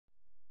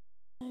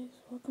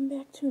welcome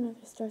back to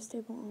another Star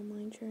Stable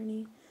online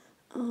journey.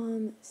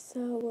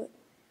 So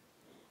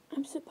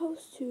I'm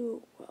supposed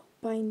to, well,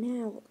 by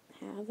now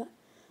have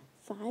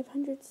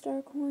 500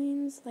 star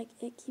coins. Like,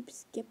 it keeps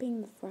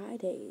skipping the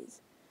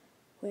Fridays,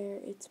 where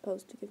it's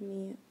supposed to give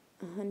me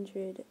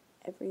 100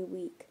 every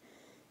week.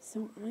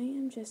 So I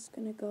am just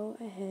gonna go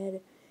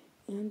ahead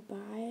and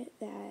buy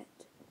that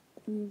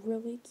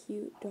really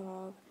cute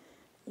dog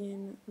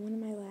in one of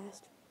my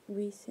last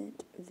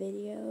recent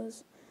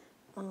videos.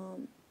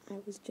 I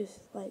was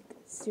just like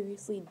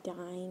seriously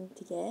dying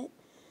to get.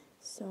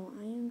 So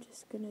I am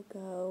just gonna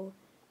go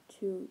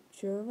to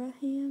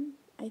Juraham,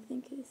 I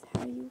think is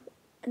how you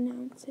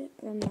announce it,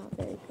 but I'm not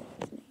very good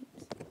with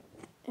names.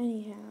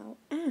 Anyhow,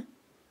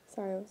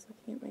 sorry, I was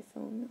looking at my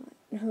phone,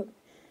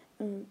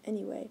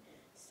 anyway,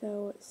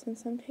 so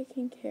since I'm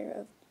taking care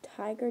of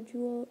Tiger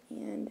Jewel,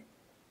 and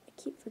I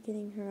keep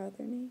forgetting her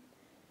other name.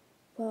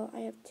 Well, I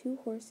have 2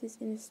 horses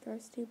in a star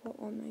stable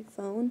on my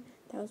phone.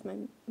 That was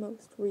my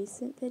most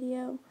recent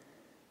video.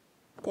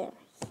 There,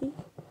 see?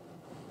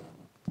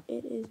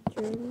 It is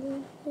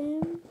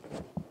Juraham,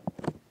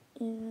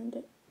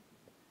 and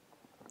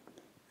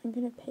I'm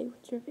gonna pay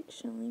with Jurvik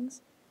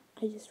shillings.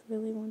 I just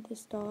really want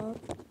this dog.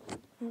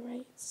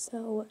 Alright,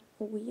 so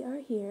we are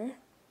here.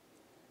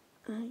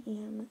 I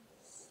am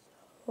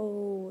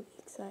so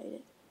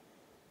excited.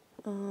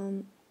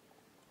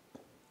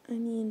 I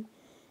mean,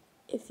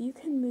 if you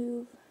can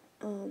move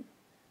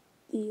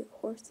the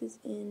horses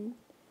in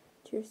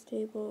to your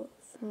stable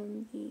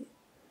from the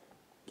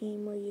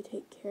game where you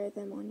take care of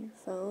them on your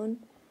phone,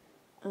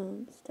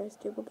 Star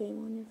Stable game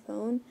on your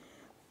phone,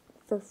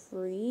 for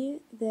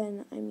free,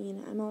 then, I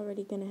mean, I'm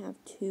already going to have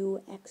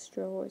 2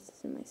 extra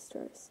horses in my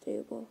Star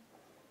Stable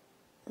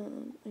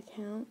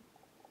account.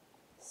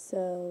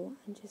 So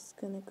I'm just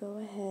going to go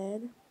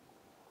ahead,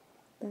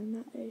 but I'm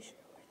not very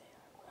sure where they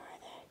are. Where are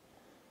they?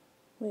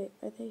 Wait,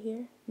 are they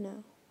here?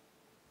 No.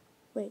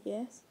 Wait,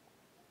 yes?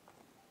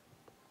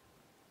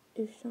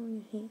 It's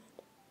showing a hand.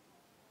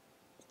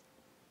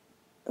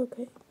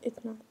 Okay,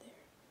 it's not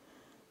there.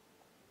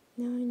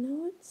 Now I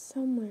know it's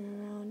somewhere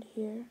around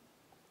here.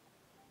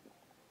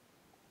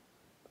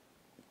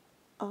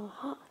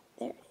 Aha,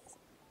 there it is.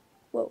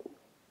 Whoa.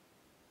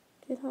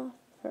 Get off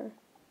of her.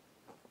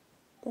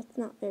 That's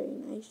not very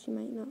nice. She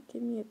might not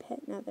give me a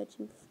pet now that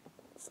you've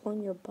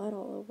flung your butt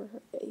all over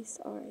her face.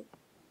 Alright.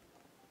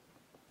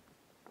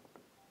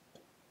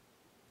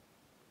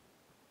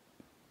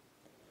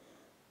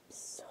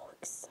 So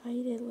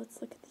excited.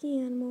 Let's look at the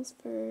animals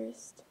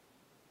first.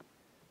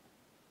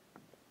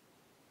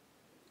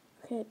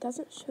 Okay, it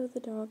doesn't show the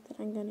dog that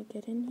I'm going to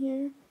get in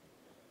here.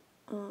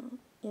 And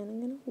I'm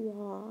going to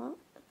walk.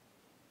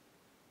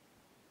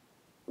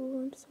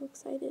 Ooh, I'm so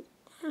excited.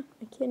 I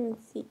can't even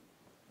see.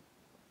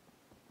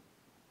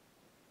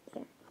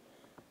 There.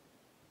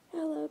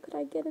 Hello, could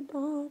I get a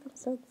dog? I'm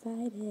so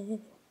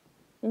excited.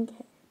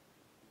 Okay.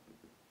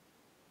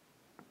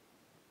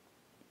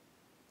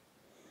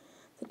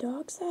 The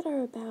dogs that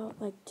are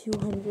about like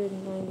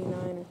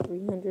 299 or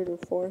 300 or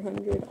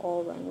 400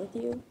 all run with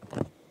you.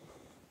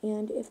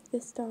 And if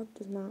this dog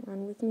does not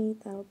run with me,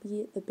 that'll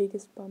be the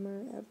biggest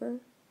bummer ever.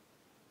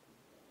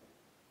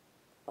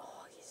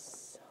 Oh, he's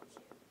so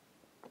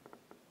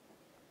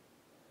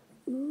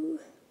cute. Ooh.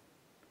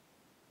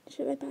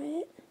 Should I buy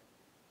it?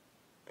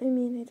 I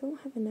mean, I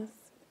don't have enough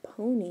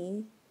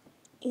pony,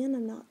 and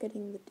I'm not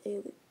getting the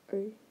daily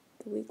or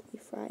the weekly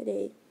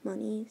Friday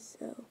money,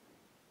 so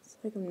it's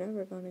like I'm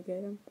never gonna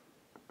get him.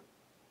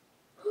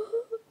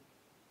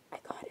 I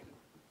got him.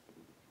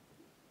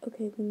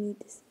 Okay, we need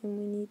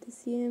to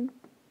see him.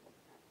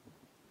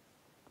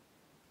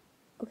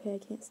 Okay, I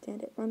can't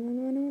stand it.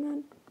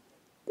 Run.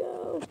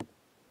 Go.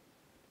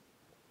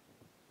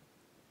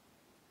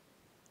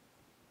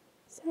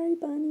 Sorry,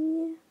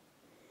 Bunny.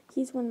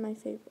 He's one of my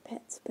favorite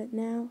pets, but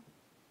now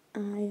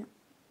I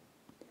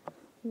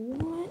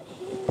want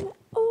him.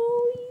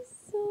 Oh, he's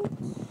so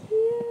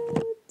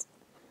cute.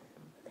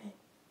 Okay.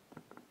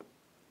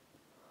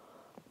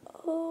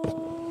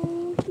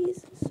 Oh,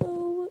 he's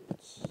so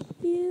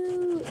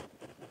cute.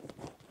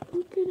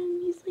 Look at him.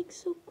 He's like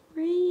so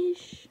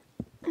grayish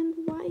and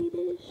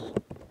whitish.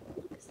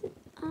 Look at his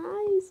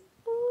eyes.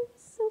 Oh,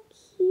 he's so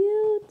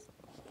cute.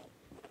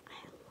 I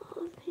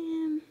love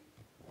him.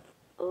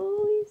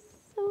 Oh, he's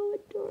so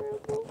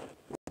adorable.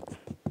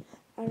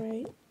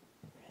 Alright,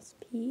 press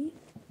P.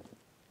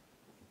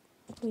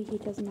 Wait, he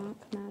does not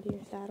come out of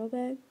your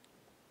saddlebag?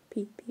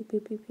 P.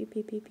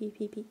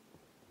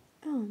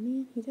 Oh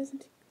man, he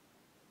doesn't.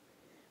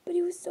 But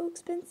he was so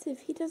expensive.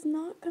 He does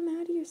not come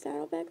out of your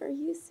saddlebag. Are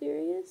you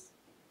serious?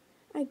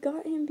 I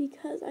got him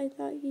because I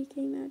thought he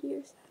came out of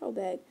your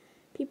saddlebag.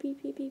 P.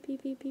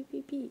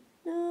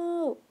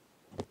 No!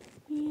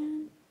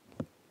 Man.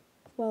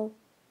 Well,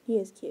 he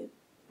is cute.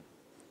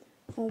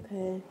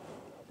 Okay.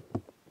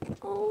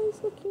 Oh,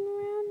 he's looking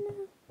around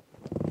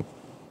now.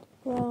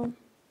 Well,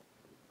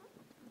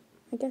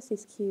 I guess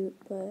he's cute,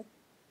 but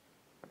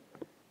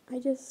I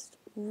just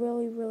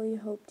really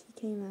hoped he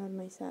came out of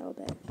my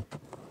saddlebag.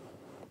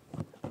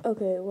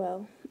 Okay,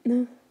 well,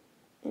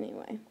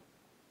 anyway.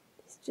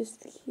 He's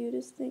just the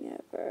cutest thing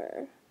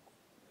ever.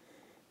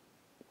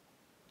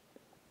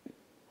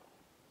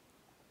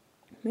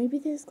 Maybe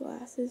there's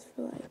glasses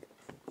for like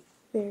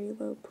very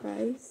low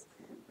price,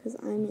 because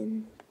I'm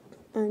in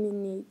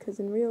need, because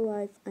in real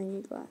life I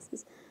need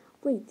glasses.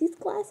 Wait, these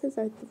glasses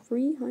are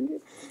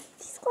 300?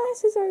 These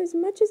glasses are as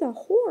much as a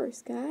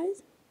horse,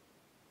 guys.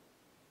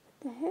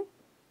 What the heck?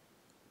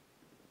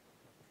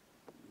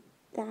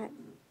 That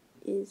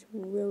is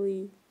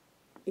really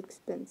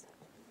expensive.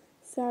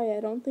 Sorry, I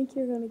don't think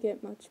you're going to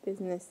get much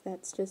business.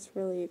 That's just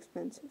really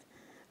expensive.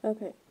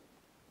 Okay.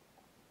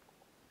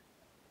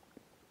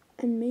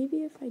 And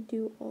maybe if I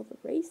do all the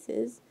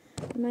races,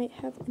 I might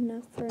have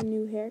enough for a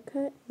new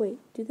haircut. Wait,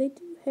 do they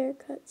do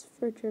haircuts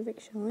for Drivik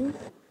Shelling?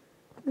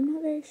 I'm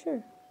not very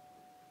sure.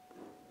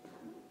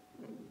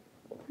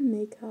 Or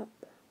makeup.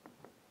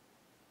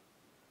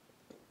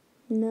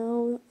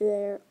 No,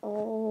 they're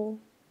all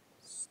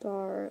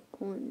star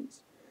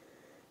coins.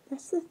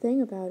 That's the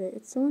thing about it.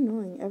 It's so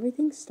annoying.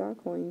 Everything's star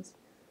coins.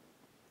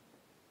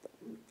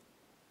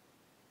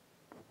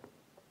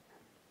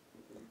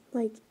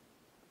 Like,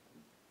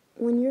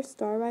 when you're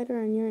Star Rider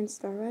and you're in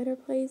Star Rider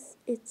Place,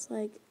 it's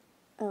like,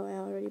 oh, I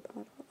already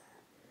bought all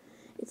that.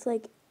 It's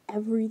like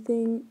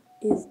everything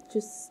is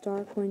just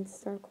star coins,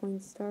 star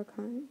coins, star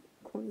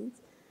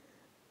coins.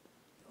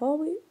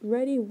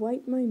 Already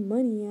wiped my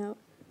money out.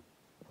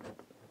 I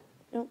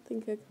don't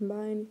think I can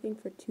buy anything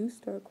for 2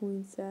 star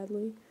coins,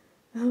 sadly.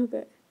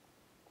 Okay.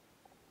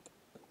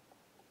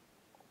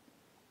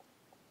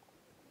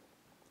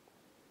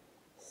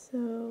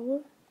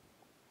 So,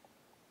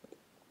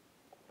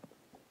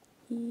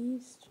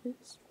 he's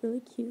just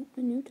really cute,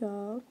 my new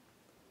dog.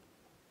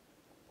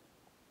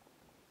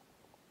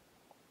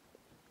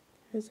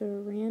 There's a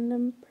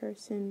random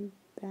person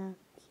back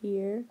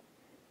here.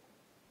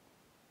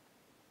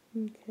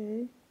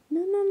 Okay.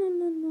 No,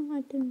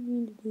 I didn't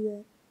mean to do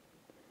that.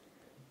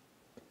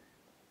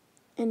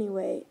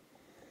 Anyway,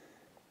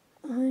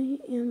 I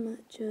am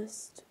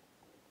just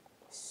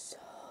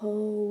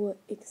so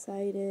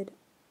excited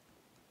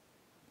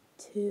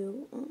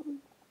to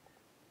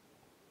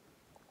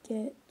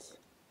get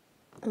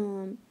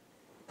the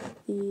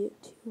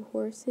 2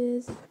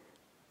 horses.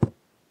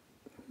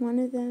 One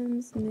of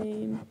them's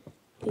name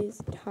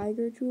is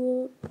Tiger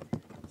Jewel.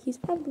 He's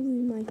probably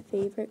my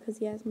favorite because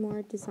he has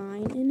more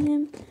design in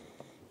him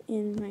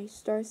in my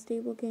Star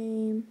Stable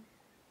game.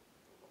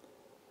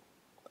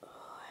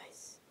 Oh,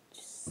 he's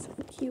just so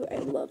cute. I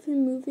love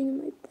him moving in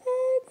my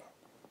bag.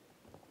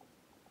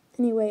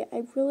 Anyway,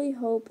 I really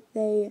hope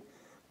they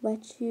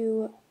let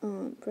you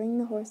bring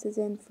the horses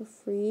in for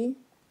free.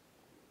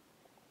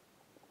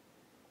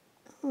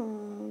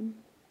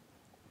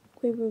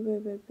 Wait.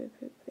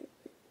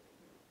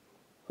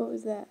 What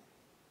was that?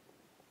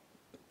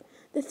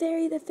 The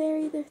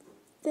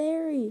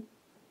ferry.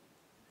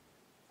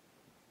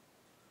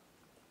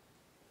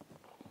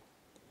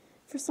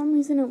 For some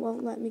reason it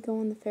won't let me go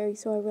on the ferry,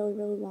 so I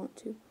really want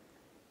to.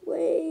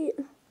 Wait,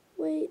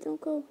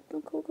 don't go.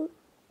 Don't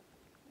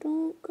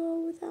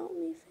go without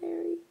me,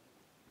 ferry.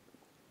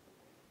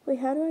 Wait,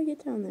 how do I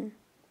get down there?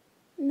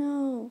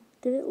 No,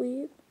 did it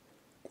leave?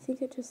 I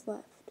think it just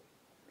left.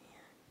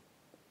 Man.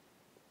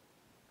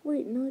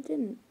 Wait, no it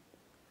didn't.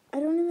 I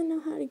don't even know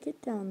how to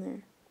get down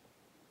there.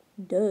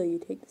 Duh, you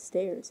take the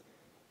stairs.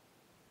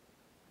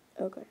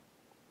 Okay.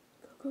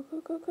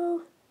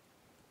 Go.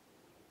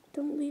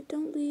 Don't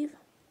leave.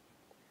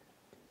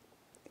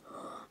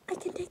 I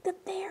can take the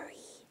ferry.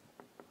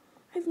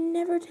 I've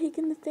never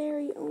taken the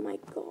ferry. Oh my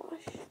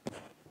gosh.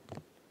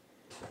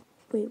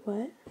 Wait,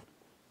 what?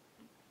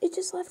 It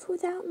just left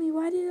without me.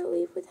 Why did it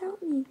leave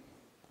without me?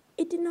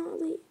 It did not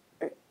leave.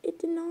 It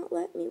did not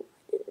let me.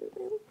 Why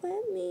didn't it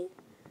let me?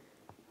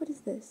 What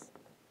is this?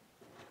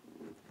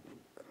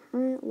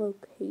 Current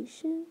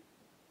location?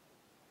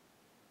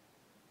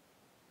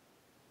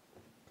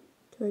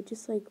 Do I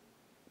just like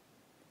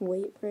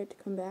wait for it to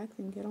come back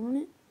then get on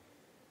it?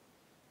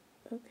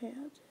 Okay,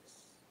 I'll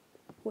just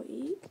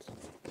wait.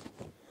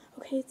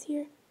 Okay, it's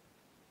here.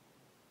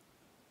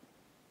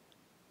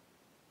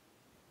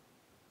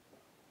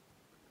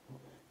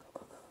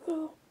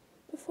 Go.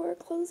 Before it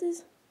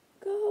closes.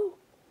 Go.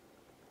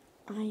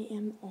 I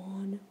am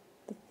on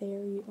the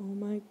ferry. Oh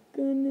my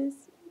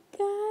goodness.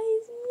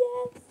 Guys,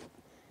 yes.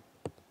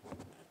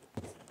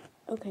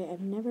 Okay,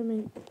 I've never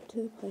been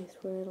to the place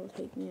where it'll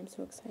take me. I'm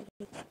so excited.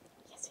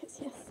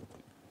 Yes.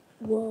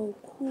 Whoa,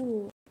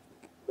 cool.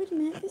 Wait a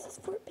minute, this is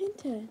Fort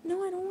Pinta.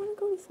 No, I don't want to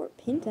go to Fort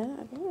Pinta.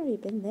 I've already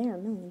been there a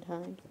million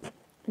times.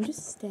 I'm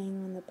just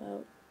staying on the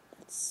boat.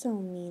 That's so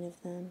mean of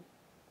them.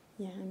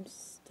 Yeah, I'm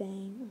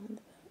staying on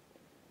the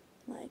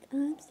boat. Like,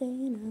 I'm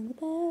staying on the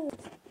boat.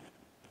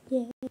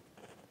 Yeah. I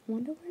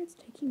wonder where it's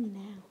taking me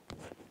now.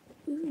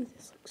 Ooh,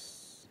 this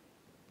looks...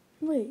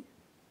 Wait.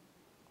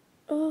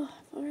 Oh,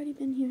 I've already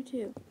been here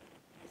too.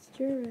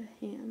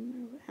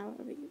 Sturaham, or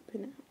however you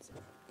pronounce it.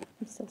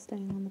 I'm still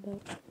staying on the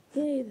boat.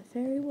 Yay, the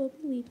ferry will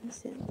be leaving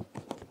soon.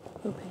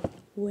 Okay,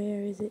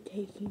 where is it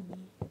taking me?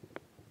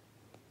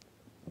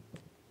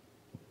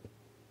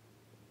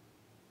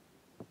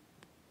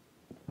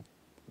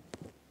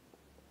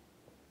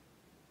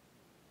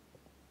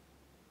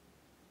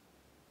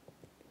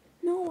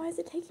 is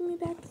it taking me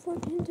back and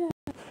forth into?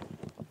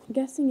 I'm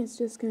guessing it's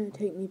just going to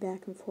take me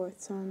back and forth,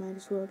 so I might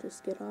as well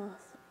just get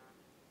off.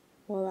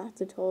 Well,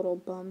 that's a total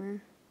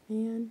bummer,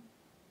 man.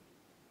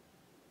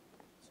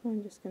 So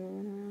I'm just going to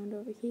run around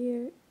over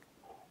here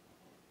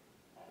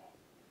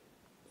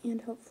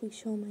and hopefully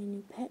show my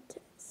new pet to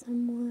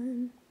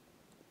someone.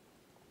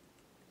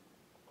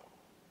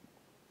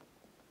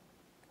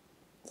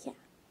 Yeah.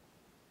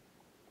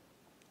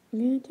 I'm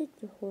going to take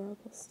the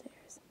horrible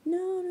stairs.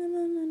 No, no,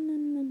 no, no, no,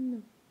 no,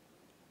 no.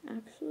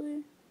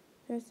 Actually,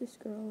 there's this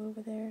girl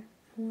over there.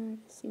 I want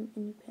her to see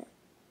my new pet.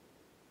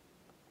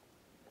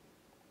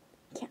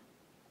 Yeah.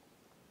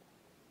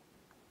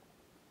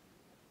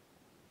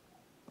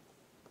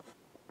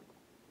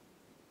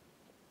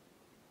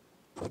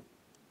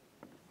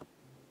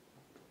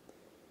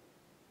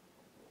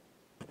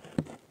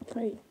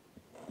 Right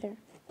there.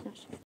 Now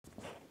she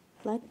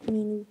like my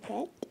new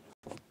pet.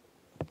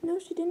 No,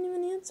 she didn't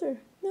even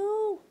answer.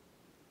 No.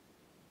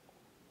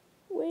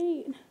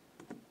 Wait.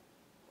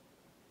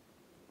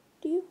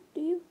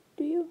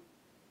 Do you?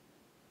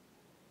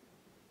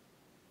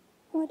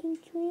 Why didn't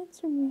you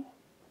answer me?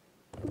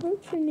 I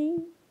wrote your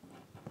name.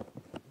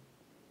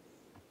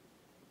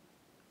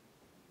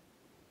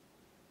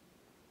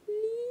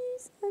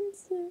 Please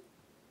answer.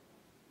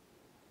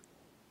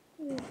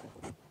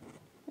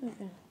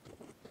 Okay.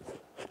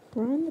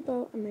 We're on the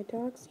boat and my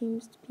dog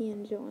seems to be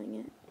enjoying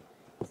it.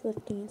 He's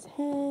lifting his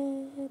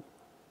head.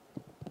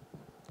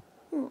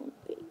 Oh,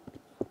 baby.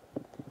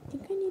 I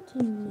think I need to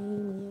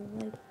name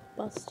you, like,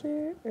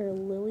 Buster or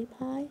Lily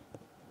Pie.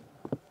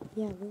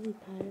 Yeah, Lily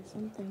Pie or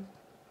something.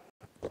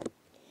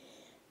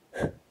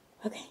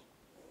 Okay.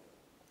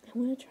 I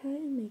want to try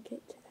and make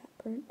it to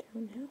that burnt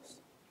down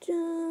house.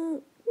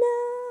 Jump!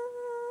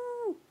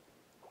 No!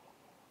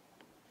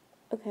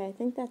 Okay, I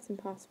think that's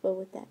impossible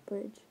with that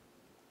bridge.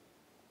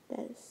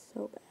 That is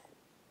so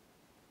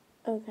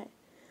bad. Okay.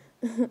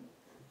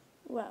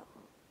 Well,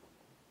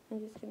 I'm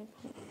just gonna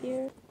come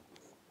here.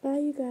 Bye,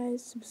 you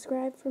guys.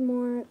 Subscribe for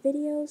more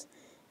videos.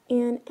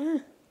 And,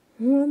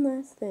 one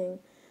last thing.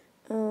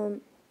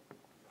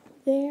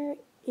 There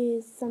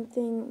is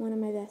something one of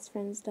my best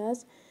friends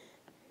does.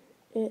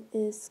 It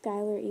is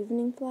Skylar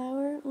Evening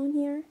Flower on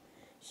here.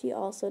 She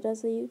also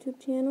does a YouTube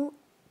channel.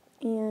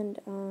 And,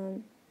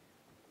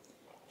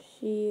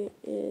 she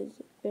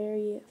is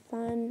very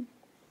fun.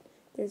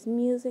 There's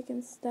music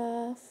and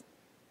stuff.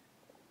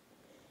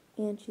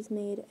 And she's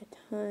made a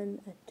ton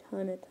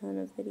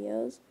of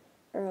videos.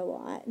 Or a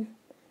lot.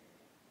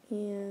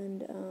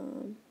 And,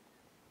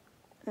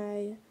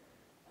 I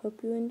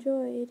hope you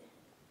enjoyed.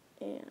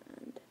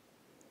 And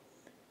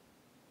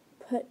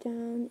put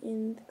down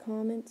in the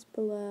comments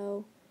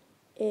below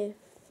if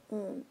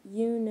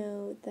you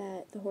know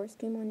that the horse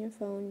game on your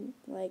phone,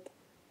 like,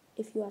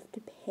 if you have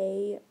to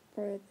pay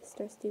for the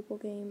Star Stable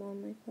game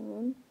on my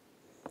phone,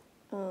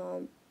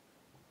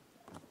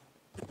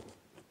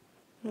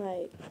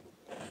 like,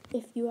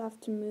 if you have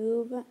to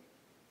move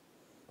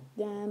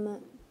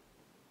them,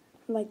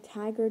 like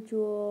Tiger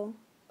Jewel,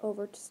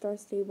 over to Star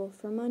Stable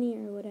for money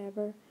or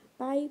whatever.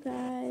 Bye, you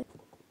guys.